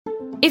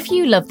If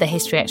you love the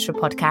History Extra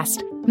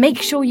podcast,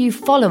 make sure you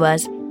follow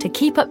us to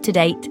keep up to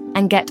date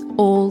and get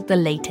all the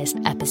latest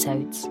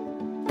episodes.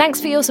 Thanks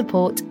for your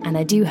support, and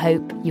I do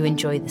hope you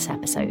enjoy this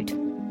episode.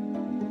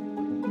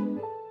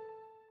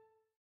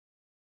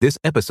 This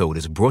episode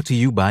is brought to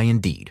you by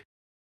Indeed.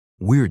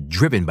 We're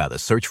driven by the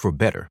search for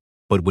better,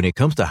 but when it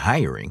comes to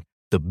hiring,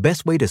 the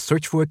best way to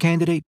search for a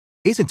candidate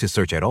isn't to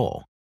search at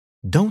all.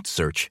 Don't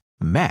search,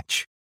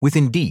 match with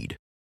Indeed.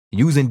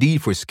 Use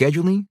Indeed for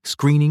scheduling,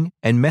 screening,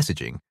 and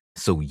messaging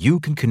so you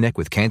can connect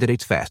with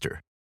candidates faster.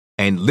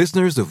 And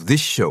listeners of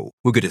this show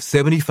will get a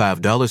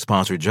 $75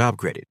 sponsored job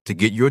credit to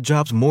get your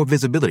jobs more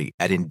visibility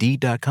at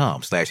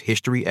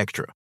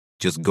Indeed.com/historyextra.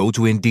 Just go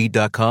to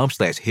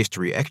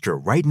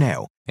Indeed.com/historyextra right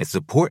now and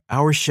support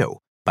our show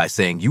by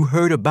saying you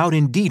heard about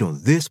Indeed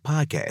on this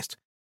podcast.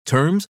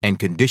 Terms and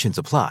conditions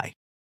apply.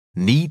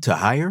 Need to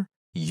hire?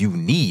 You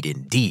need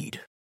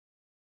Indeed.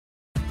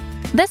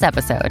 This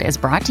episode is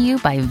brought to you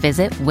by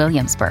Visit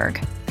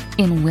Williamsburg.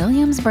 In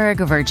Williamsburg,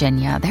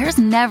 Virginia, there's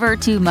never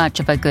too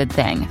much of a good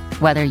thing.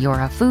 Whether you're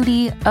a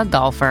foodie, a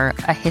golfer,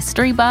 a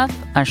history buff,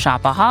 a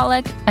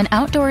shopaholic, an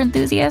outdoor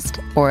enthusiast,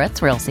 or a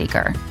thrill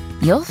seeker,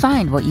 you'll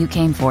find what you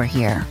came for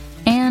here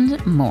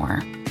and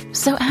more.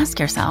 So ask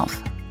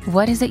yourself,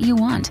 what is it you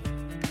want?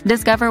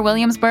 Discover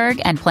Williamsburg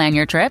and plan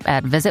your trip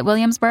at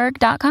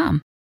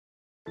visitwilliamsburg.com.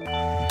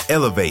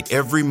 Elevate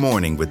every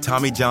morning with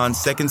Tommy John's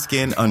Second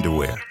Skin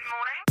underwear.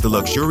 The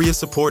luxurious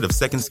support of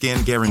Second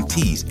Skin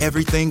guarantees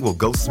everything will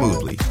go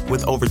smoothly.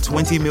 With over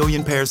 20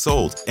 million pairs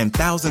sold and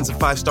thousands of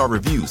 5-star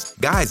reviews,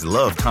 guys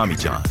love Tommy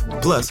John.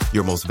 Plus,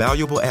 your most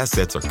valuable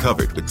assets are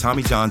covered with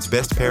Tommy John's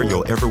best pair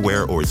you'll ever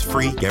wear or its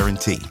free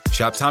guarantee.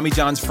 Shop Tommy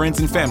John's Friends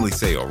and Family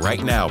Sale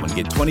right now and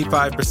get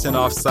 25%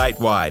 off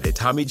site-wide at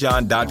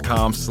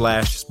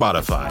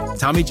TommyJohn.com/Spotify.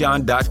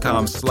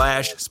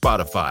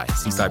 TommyJohn.com/Spotify.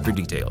 See site for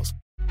details.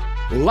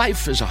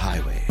 Life is a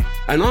highway,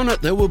 and on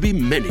it there will be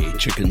many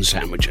chicken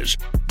sandwiches.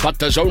 But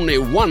there's only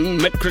one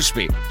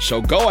McCrispy.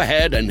 So go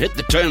ahead and hit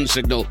the turn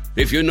signal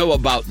if you know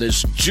about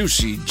this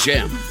juicy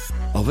gem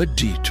of a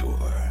detour.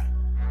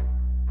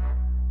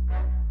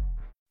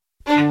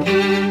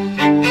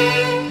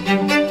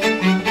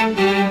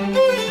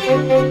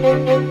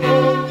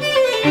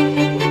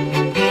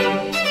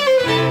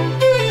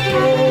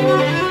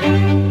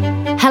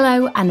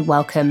 Hello and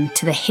welcome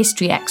to the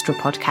History Extra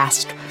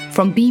podcast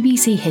from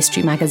BBC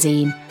History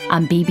Magazine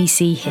and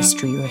BBC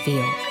History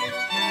Revealed.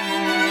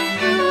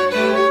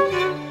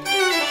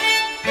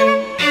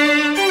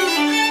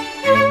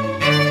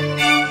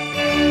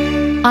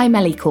 I'm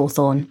Ellie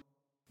Cawthorne.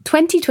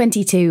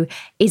 2022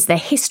 is the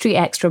History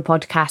Extra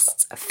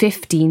podcast's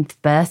 15th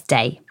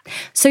birthday.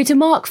 So to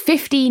mark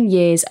 15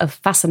 years of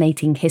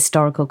fascinating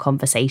historical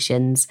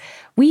conversations,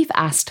 we've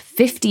asked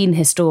 15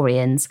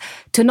 historians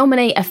to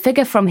nominate a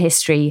figure from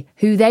history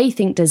who they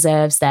think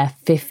deserves their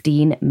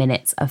 15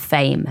 minutes of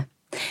fame.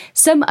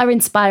 Some are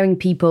inspiring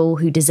people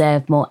who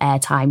deserve more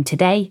airtime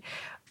today.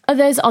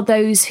 Others are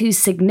those whose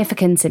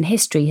significance in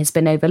history has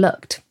been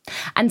overlooked.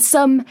 And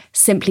some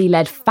simply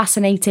led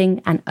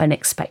fascinating and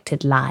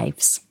unexpected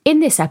lives. In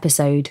this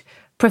episode,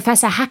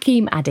 Professor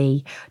Hakeem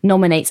Addy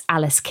nominates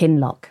Alice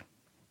Kinloch.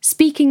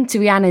 Speaking to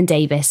Rhiannon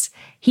Davis,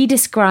 he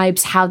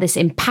describes how this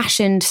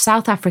impassioned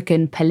South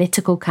African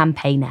political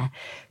campaigner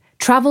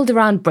travelled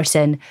around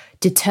Britain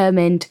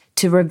determined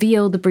to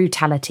reveal the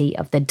brutality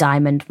of the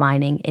diamond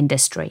mining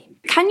industry.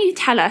 Can you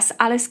tell us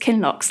Alice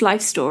Kinloch's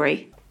life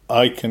story?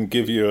 I can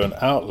give you an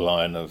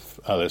outline of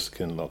Alice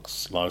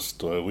Kinloch's life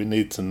story. We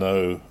need to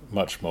know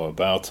much more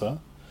about her.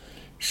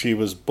 She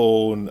was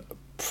born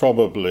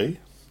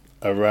probably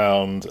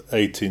around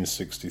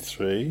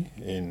 1863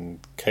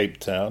 in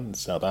Cape Town in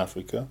South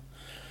Africa.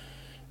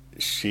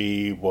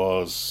 She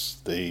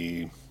was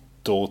the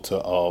daughter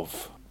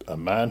of a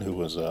man who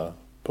was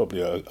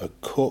probably a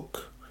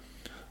cook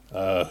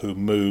who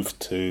moved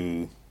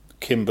to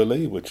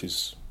Kimberley, which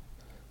is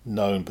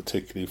known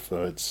particularly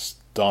for its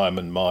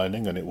diamond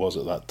mining, and it was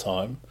at that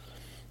time.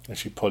 And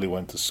she probably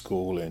went to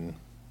school in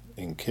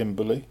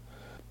Kimberley.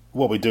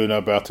 What we do know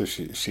about her,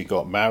 she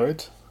got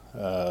married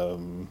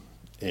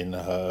in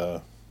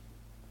her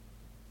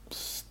I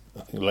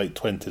think late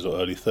 20s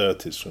or early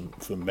 30s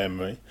from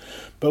memory.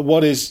 But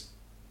what is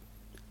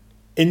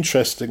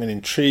interesting and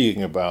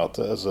intriguing about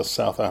her as a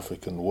South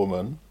African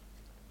woman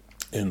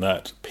in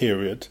that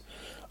period,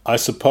 I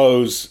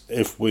suppose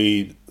if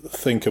we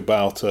think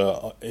about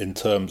her in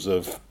terms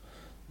of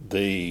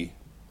the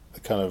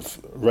kind of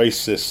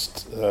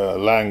racist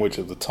language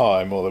of the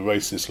time, or the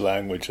racist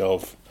language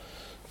of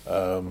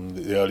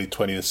the early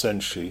 20th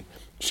century,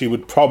 she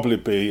would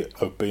probably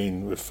have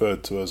been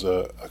referred to as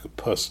a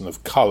person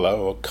of colour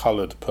or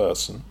coloured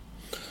person.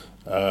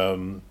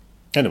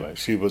 Anyway,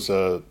 she was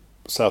a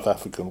South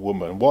African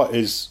woman. What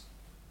is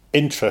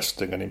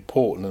interesting and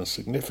important and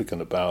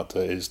significant about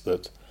her is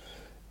that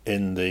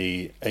in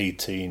the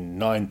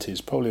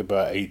 1890s, probably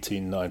about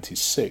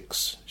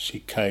 1896,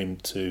 she came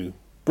to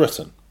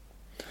Britain.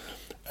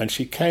 And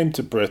she came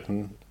to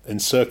Britain in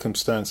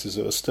circumstances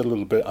that are still a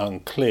little bit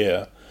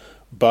unclear,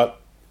 but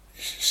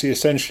she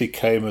essentially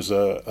came as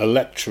a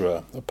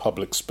lecturer, a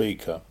public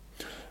speaker,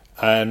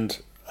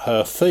 and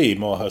her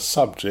theme or her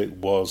subject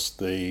was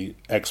the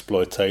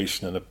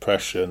exploitation and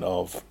oppression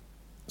of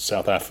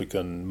South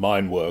African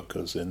mine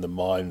workers in the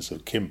mines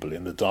of Kimberley,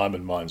 in the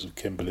diamond mines of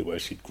Kimberley, where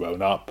she'd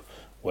grown up,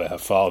 where her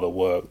father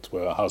worked,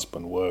 where her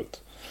husband worked.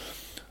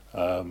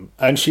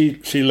 And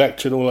she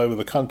lectured all over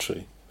the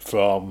country,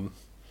 from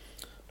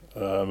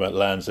at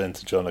Land's End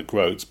to John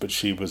O'Groats, but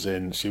she was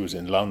in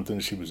London,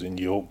 she was in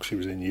York, she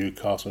was in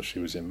Newcastle, she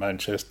was in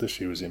Manchester,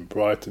 she was in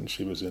Brighton,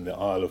 she was in the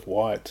Isle of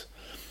Wight.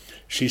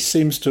 She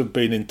seems to have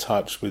been in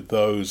touch with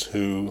those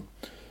who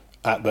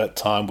at that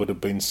time would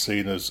have been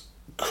seen as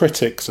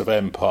critics of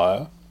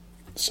empire.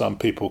 Some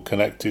people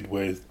connected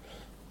with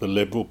the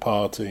Liberal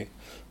Party,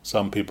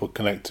 some people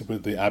connected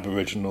with the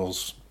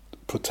Aboriginals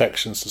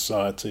Protection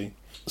Society,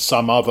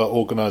 some other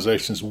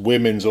organisations,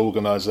 women's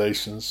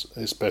organisations,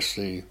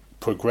 especially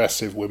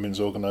progressive women's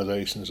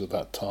organisations at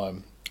that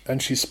time.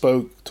 And she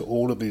spoke to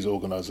all of these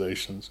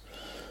organisations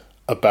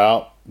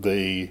about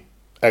the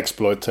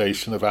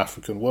exploitation of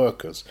African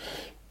workers.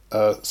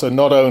 So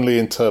not only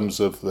in terms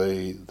of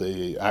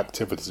the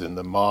activities in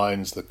the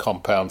mines, the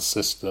compound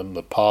system,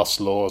 the pass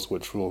laws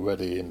which were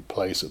already in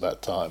place at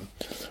that time,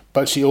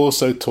 but she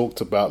also talked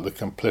about the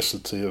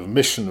complicity of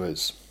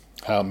missionaries,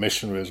 how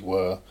missionaries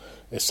were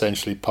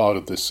essentially part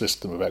of this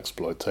system of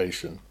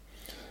exploitation,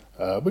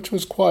 which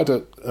was quite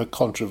a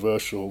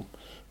controversial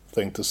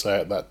thing to say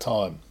at that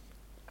time.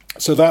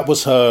 So that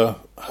was her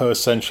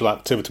essential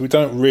activity. We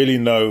don't really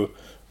know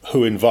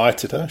who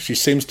invited her. She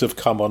seems to have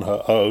come on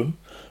her own.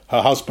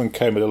 Her husband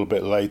came a little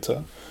bit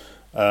later.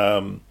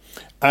 And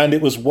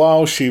it was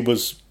while she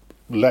was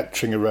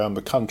lecturing around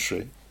the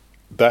country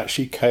that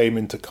she came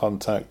into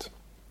contact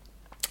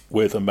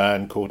with a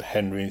man called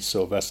Henry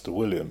Sylvester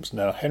Williams.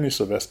 Now, Henry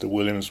Sylvester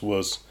Williams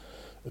was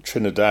a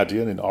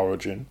Trinidadian in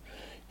origin.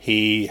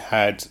 He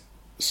had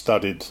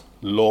studied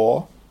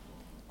law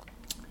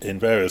in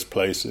various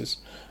places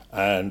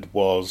and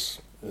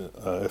was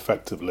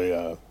effectively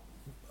a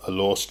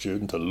law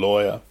student, a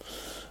lawyer.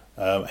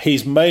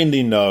 He's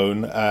mainly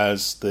known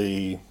as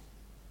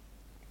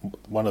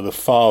one of the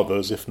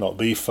fathers, if not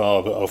the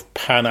father, of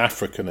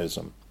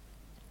Pan-Africanism.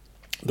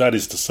 That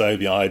is to say,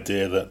 the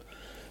idea that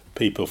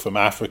people from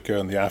Africa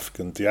and the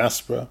African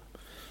diaspora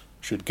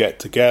should get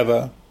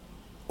together,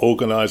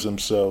 organise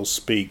themselves,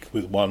 speak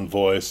with one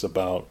voice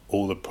about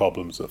all the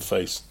problems that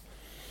face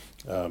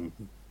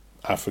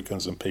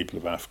Africans and people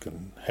of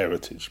African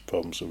heritage,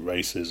 problems of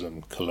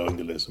racism,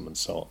 colonialism, and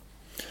so on.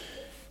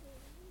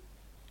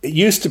 It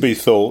used to be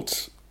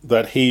thought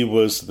that he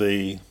was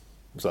the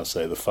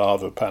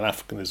father of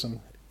Pan-Africanism.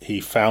 He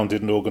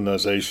founded an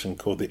organisation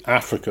called the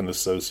African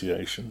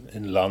Association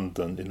in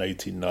London in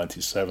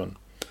 1897,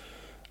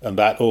 and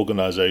that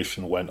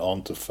organisation went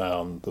on to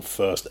found the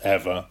first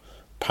ever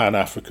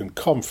Pan-African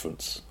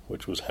Conference,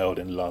 which was held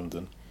in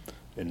London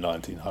in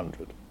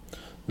 1900.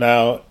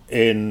 Now,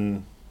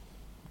 in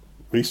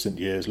recent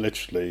years,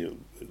 literally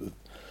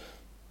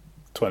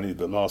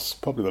the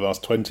last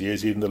 20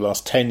 years, even the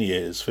last 10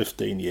 years,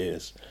 15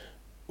 years,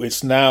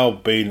 it's now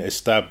been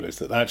established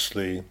that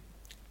actually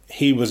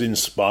he was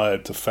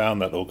inspired to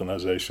found that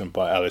organisation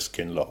by Alice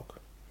Kinloch.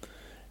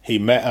 He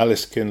met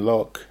Alice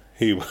Kinloch,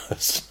 he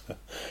was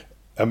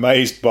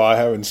amazed by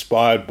her,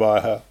 inspired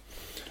by her,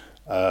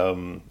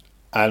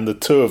 and the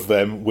two of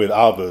them, with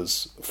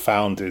others,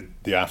 founded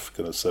the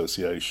African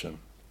Association.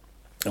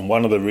 And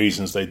one of the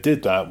reasons they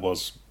did that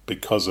was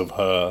because of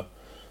her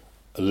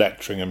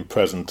lecturing and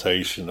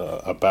presentation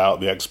about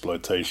the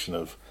exploitation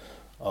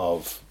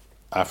of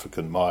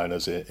African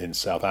miners in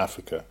South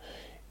Africa.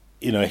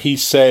 You know, he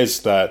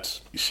says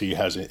that she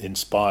has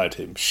inspired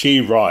him.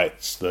 She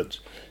writes that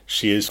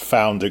she is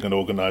founding an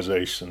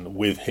organisation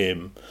with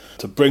him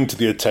to bring to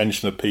the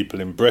attention of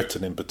people in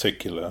Britain in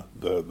particular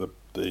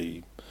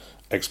the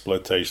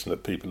exploitation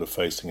that people are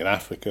facing in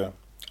Africa,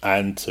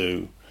 and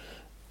to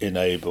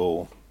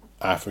enable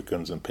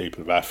Africans and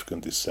people of African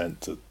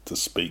descent to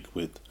speak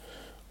with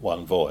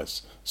one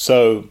voice.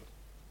 So,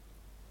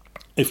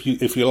 if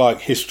you like,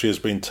 history has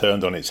been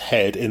turned on its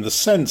head in the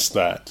sense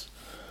that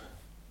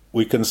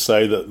we can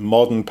say that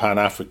modern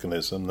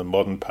Pan-Africanism, the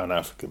modern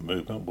Pan-African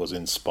movement, was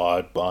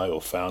inspired by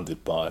or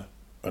founded by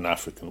an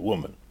African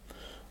woman.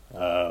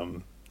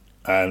 And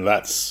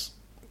that's,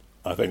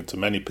 I think, to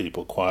many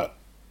people quite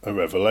a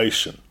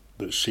revelation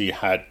that she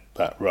had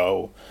that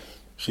role.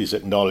 She's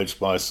acknowledged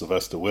by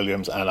Sylvester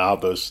Williams and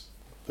others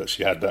that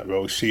she had that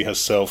role. She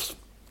herself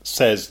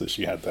says that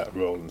she had that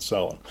role, and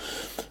so on.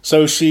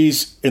 So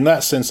she's, in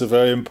that sense, a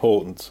very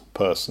important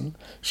person.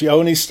 She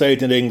only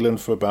stayed in England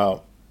for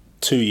about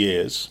 2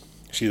 years.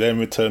 She then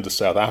returned to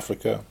South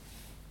Africa.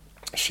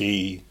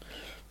 She,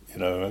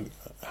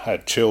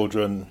 had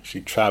children. She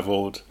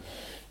travelled.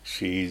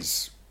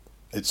 It's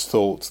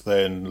thought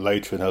then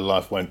later in her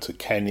life went to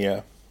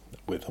Kenya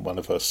with one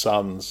of her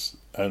sons,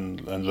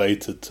 and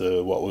later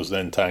to what was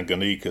then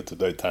Tanganyika,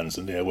 today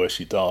Tanzania, where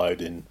she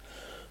died in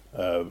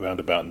around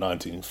about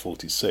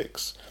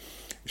 1946.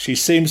 She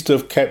seems to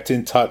have kept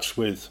in touch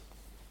with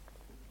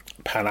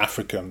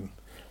Pan-African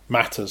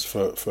matters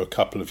for a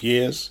couple of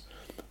years.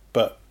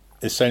 But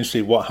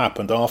essentially what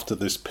happened after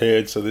this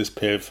period, so this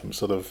period from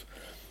sort of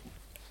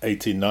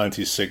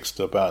 1896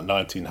 to about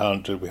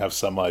 1900, we have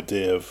some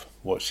idea of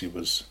what she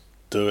was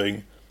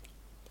doing.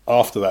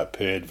 After that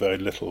period, very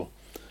little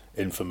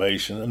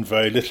information, and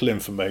very little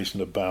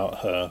information about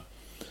her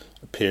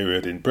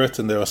period in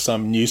Britain. There are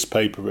some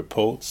newspaper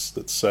reports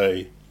that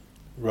say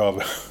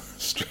rather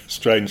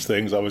strange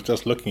things. I was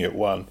just looking at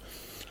one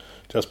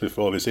just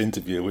before this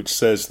interview, which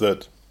says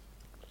that,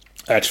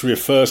 actually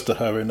refers to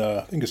her in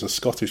I think it's a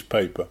Scottish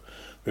paper,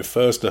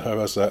 refers to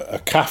her as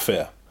a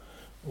Kaffir,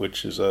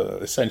 which is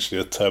essentially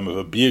a term of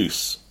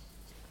abuse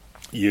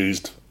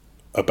used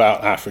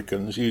about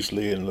Africans,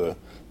 usually in the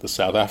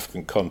South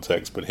African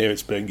context, but here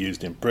it's being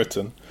used in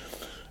Britain.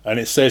 And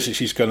it says that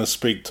she's going to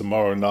speak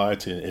tomorrow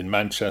night in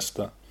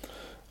Manchester.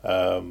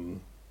 And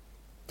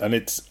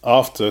it's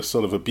after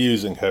sort of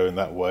abusing her in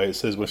that way. It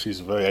says, well, she's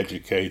a very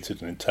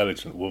educated and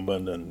intelligent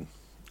woman and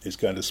is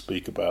going to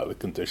speak about the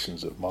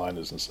conditions of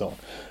miners and so on.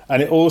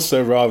 And it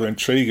also rather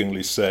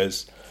intriguingly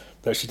says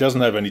that she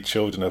doesn't have any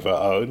children of her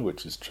own,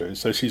 which is true.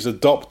 So she's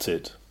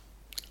adopted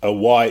a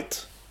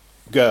white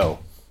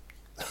girl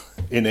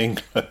in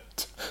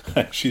England,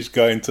 and she's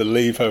going to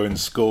leave her in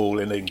school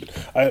in England.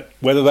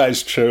 Whether that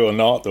is true or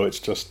not, or it's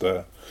just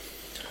a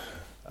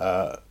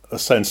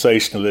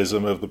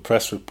sensationalism of the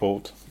press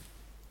report,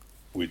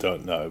 we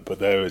don't know. But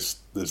there's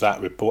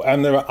that report,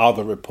 and there are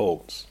other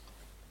reports.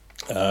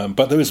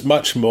 But there is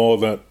much more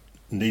that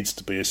needs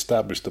to be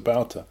established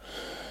about her.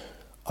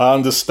 I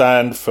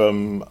understand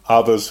from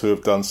others who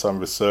have done some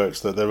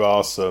research that there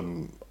are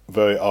some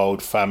very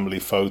old family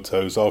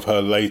photos of her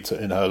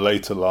in her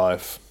later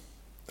life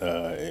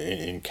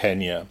in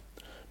Kenya,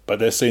 but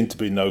there seem to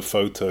be no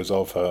photos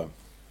of her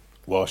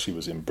while she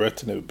was in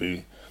Britain. It would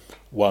be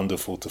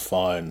wonderful to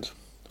find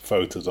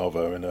photos of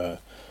her in a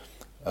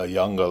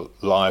younger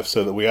life,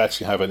 so that we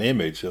actually have an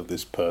image of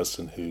this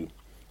person who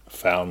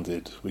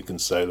founded, we can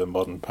say, the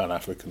modern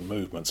Pan-African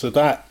movement. So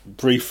that,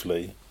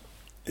 briefly,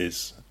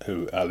 is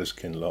who Alice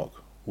Kinloch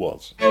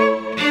was.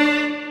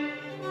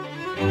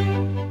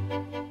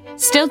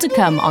 Still to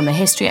come on the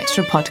History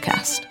Extra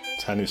podcast.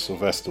 Tanya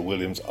Sylvester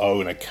Williams'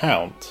 own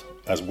account,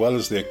 as well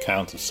as the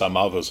account of some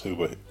others who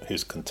were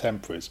his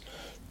contemporaries,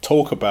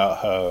 talk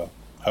about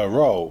her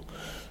role.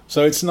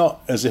 So it's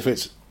not as if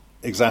it's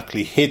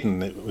exactly hidden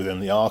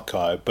within the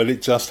archive, but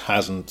it just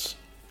hasn't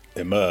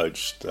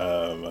emerged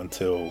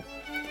until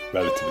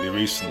relatively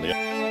recently.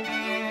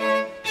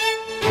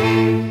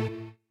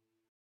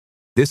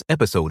 This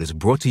episode is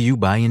brought to you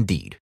by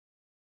Indeed.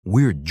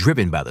 We're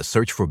driven by the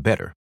search for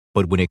better,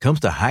 but when it comes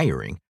to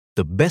hiring,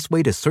 the best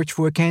way to search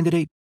for a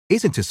candidate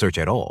isn't to search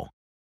at all.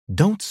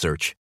 Don't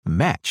search,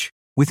 match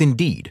with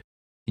Indeed.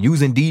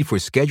 Use Indeed for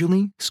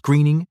scheduling,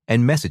 screening,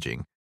 and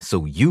messaging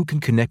so you can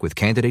connect with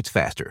candidates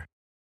faster.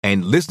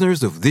 And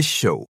listeners of this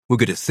show will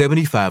get a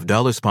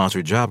 $75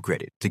 sponsored job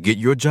credit to get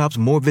your jobs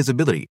more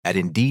visibility at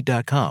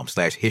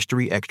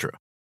Indeed.com/HistoryExtra.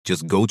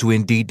 Just go to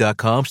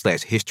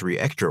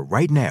Indeed.com/HistoryExtra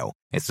right now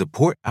and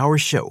support our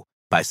show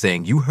by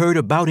saying you heard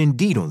about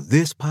Indeed on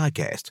this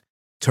podcast.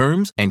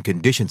 Terms and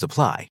conditions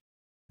apply.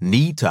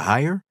 Need to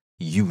hire?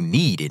 You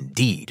need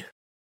Indeed.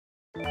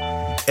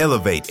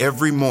 Elevate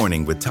every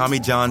morning with Tommy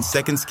John's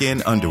Second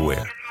Skin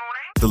underwear.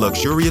 The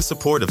luxurious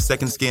support of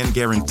Second Skin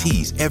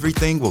guarantees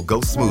everything will go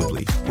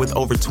smoothly. With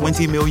over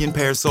 20 million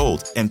pairs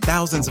sold and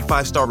thousands of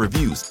 5-star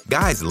reviews,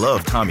 guys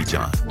love Tommy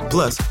John.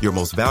 Plus, your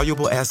most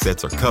valuable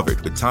assets are covered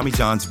with Tommy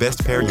John's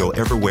best pair you'll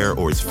ever wear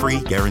or its free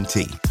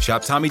guarantee.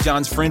 Shop Tommy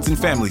John's Friends and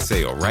Family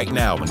Sale right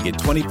now and get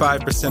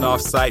 25%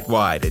 off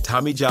site-wide at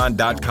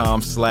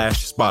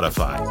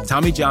TommyJohn.com/Spotify.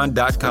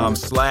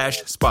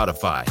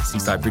 TommyJohn.com/Spotify. See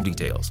site for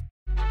details.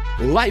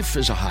 Life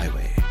is a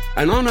highway,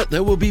 and on it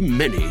there will be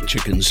many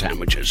chicken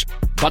sandwiches.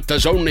 But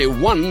there's only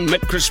one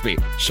McCrispy.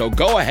 So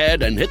go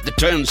ahead and hit the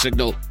turn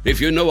signal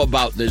if you know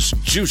about this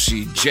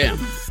juicy gem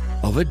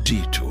of a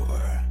detour.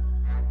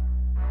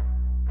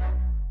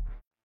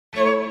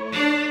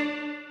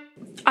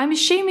 I'm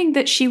assuming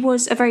that she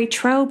was a very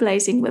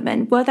trailblazing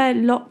woman. Were there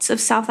lots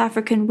of South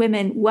African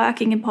women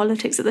working in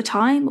politics at the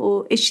time,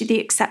 or is she the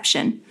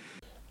exception?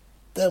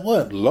 There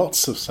weren't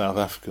lots of South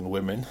African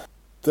women.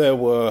 There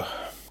were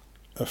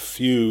a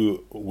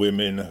few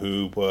women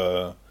who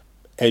were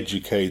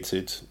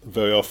educated,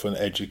 very often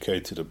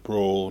educated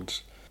abroad,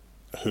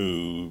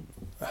 who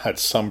had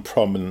some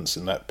prominence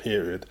in that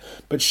period.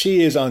 But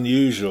she is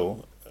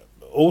unusual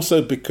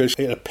also because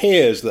it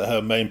appears that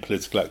her main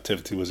political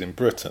activity was in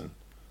Britain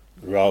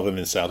rather than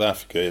in South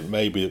Africa. It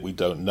may be that we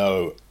don't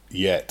know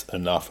yet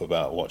enough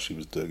about what she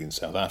was doing in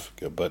South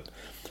Africa, but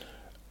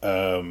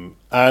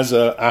as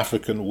an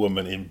African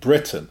woman in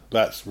Britain,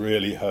 that's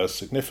really her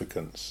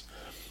significance.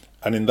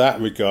 And in that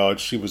regard,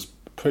 she was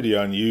pretty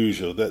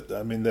unusual.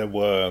 There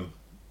were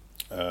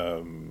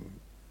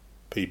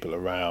people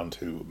around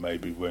who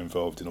maybe were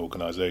involved in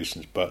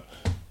organisations, but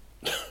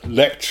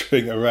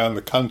lecturing around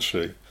the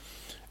country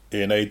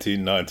in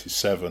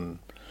 1897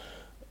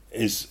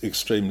 is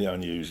extremely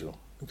unusual.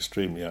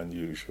 extremely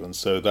unusual. And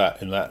so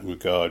that, in that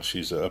regard,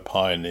 she's a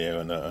pioneer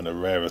and a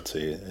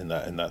rarity in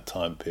that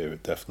time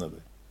period,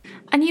 definitely.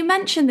 And you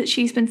mentioned that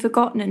she's been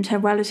forgotten until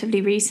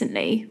relatively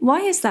recently. Why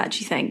is that, do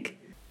you think?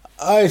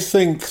 I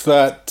think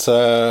that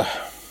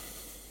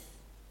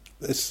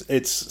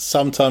it's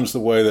sometimes the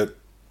way that,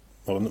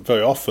 or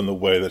very often the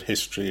way that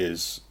history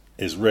is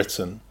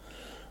written,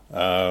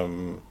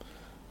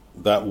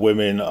 that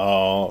women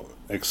are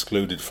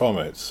excluded from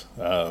it.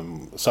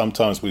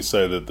 Sometimes we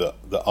say that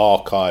the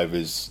archive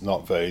is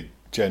not very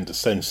gender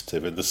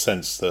sensitive, in the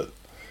sense that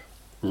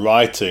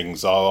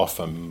writings are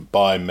often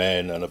by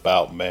men and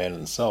about men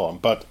and so on.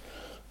 But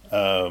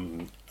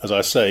as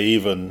I say,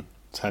 even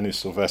Tanya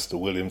Sylvester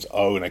Williams'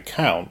 own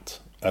account,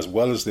 as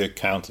well as the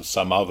account of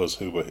some others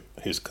who were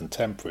his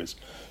contemporaries,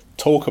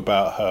 talk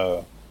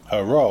about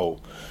her role.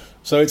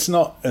 So it's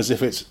not as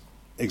if it's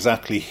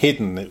exactly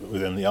hidden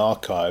within the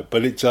archive,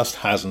 but it just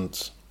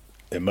hasn't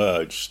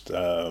emerged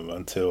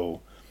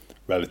until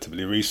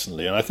relatively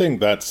recently. And I think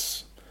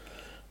that's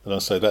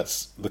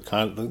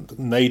the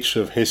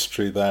nature of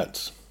history,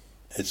 that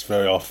it's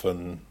very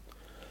often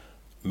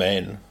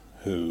men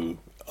who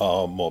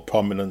are more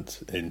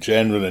prominent. In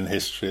general, in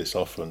history, it's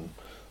often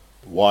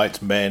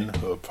white men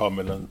who are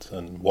prominent,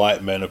 and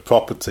white men of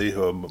property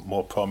who are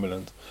more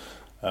prominent.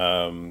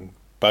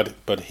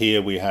 But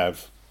here we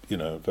have,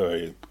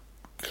 very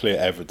clear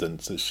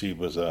evidence that she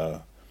was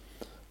a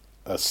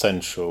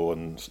central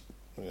and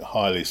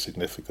highly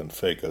significant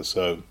figure.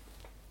 So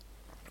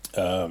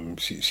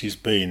she's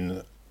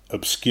been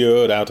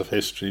obscured out of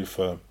history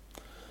for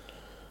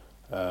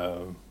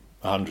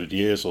 100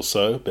 years or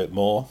so, a bit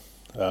more.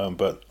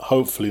 But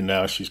hopefully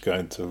now she's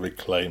going to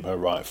reclaim her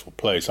rightful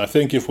place. I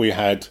think if we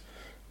had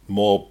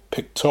more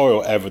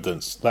pictorial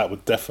evidence, that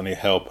would definitely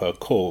help her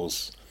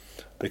cause,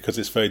 because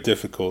it's very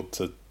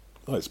difficult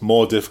it's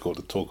more difficult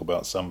to talk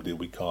about somebody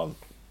we can't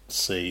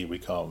see, we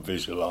can't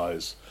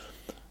visualize,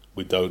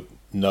 we don't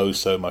know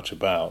so much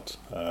about.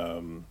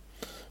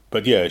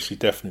 But yeah, she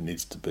definitely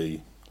needs to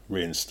be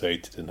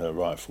reinstated in her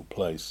rightful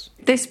place.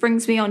 This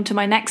brings me on to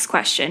my next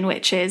question,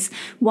 which is,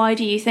 why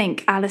do you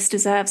think Alice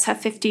deserves her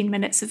 15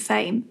 minutes of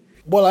fame?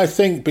 Well, I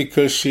think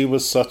because she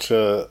was such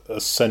a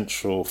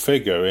central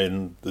figure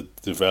in the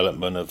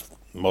development of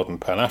modern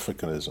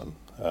Pan-Africanism.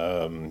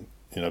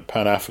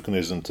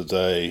 Pan-Africanism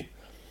today,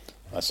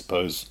 I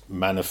suppose,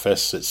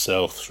 manifests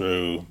itself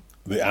through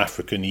the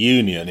African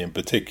Union in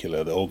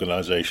particular, the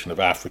Organization of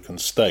African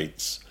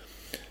States.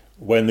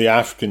 When the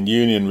African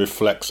Union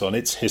reflects on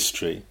its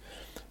history,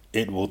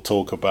 it will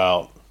talk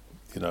about,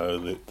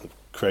 the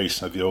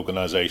creation of the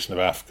Organization of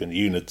African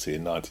Unity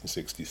in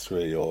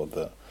 1963, or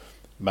the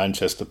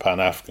Manchester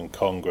Pan-African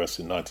Congress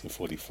in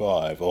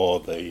 1945, or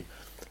the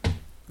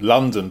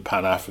London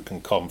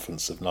Pan-African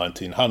Conference of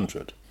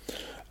 1900.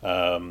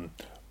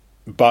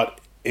 But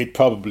it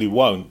probably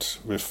won't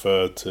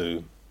refer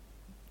to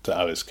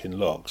Alice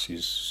Kinloch.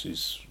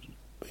 She's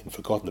been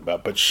forgotten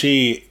about. But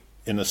she,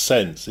 in a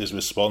sense, is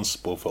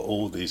responsible for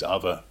all these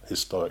other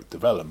historic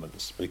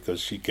developments, because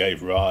she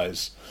gave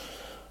rise,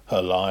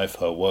 her life,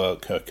 her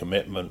work, her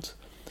commitment,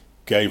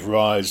 gave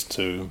rise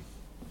to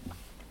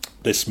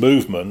this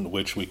movement,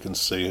 which we can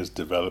see has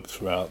developed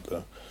throughout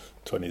the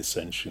 20th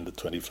century and the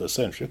 21st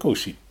century. Of course,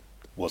 she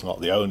was not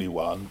the only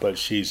one, but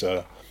she's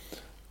a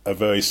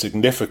very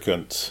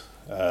significant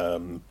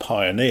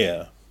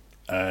pioneer,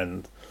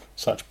 and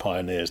such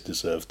pioneers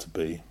deserve to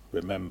be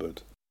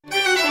remembered.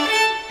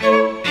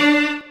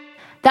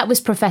 That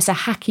was Professor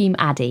Hakeem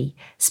Addy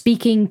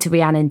speaking to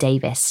Rhiannon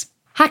Davis.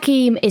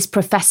 Hakeem is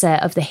Professor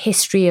of the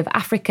History of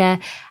Africa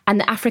and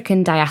the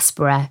African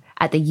Diaspora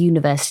at the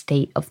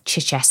University of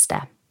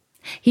Chichester.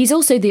 He's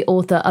also the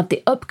author of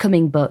the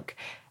upcoming book,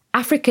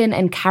 African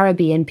and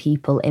Caribbean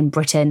People in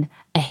Britain,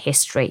 A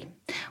History,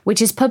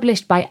 which is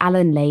published by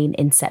Alan Lane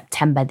in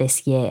September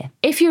this year.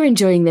 If you're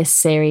enjoying this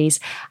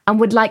series and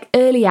would like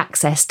early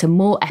access to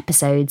more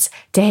episodes,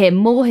 to hear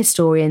more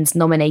historians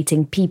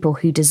nominating people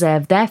who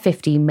deserve their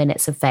 15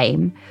 minutes of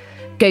fame,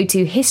 go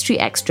to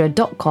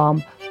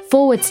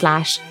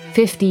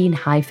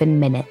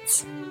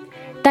historyextra.com/15-minutes.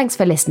 Thanks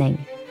for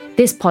listening.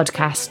 This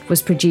podcast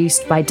was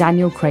produced by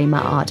Daniel Kramer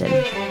Arden.